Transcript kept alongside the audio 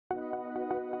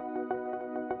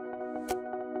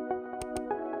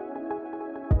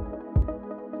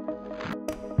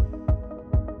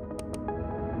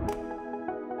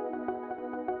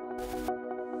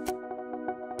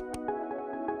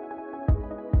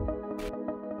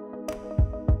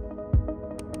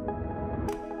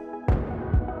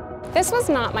This was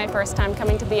not my first time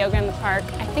coming to the yoga in the park.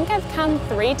 I think I've come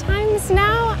 3 times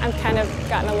now. I've kind of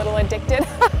gotten a little addicted.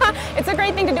 It's a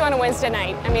great thing to do on a Wednesday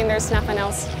night. I mean, there's nothing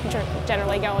else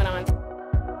generally going on.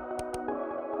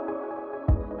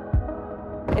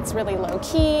 It's really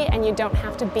low-key, and you don't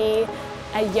have to be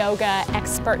a yoga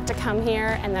expert to come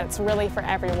here, and that's really for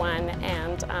everyone,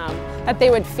 and that they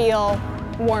would feel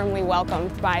warmly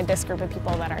welcomed by this group of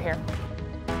people that are here.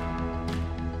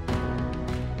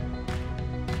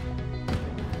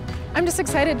 I'm just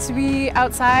excited to be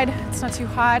outside. It's not too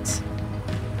hot,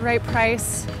 the right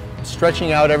price.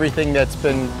 Stretching out everything that's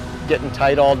been getting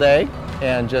tight all day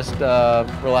and just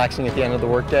relaxing at the end of the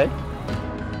workday.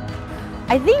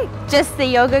 I think just the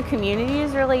yoga community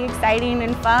is really exciting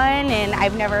and fun, and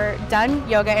I've never done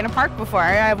yoga in a park before.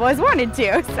 I've always wanted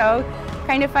to, so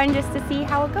kind of fun just to see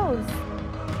how it goes.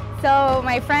 So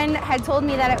my friend had told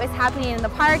me that it was happening in the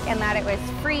park and that it was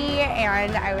free,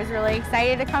 and I was really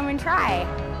excited to come and try.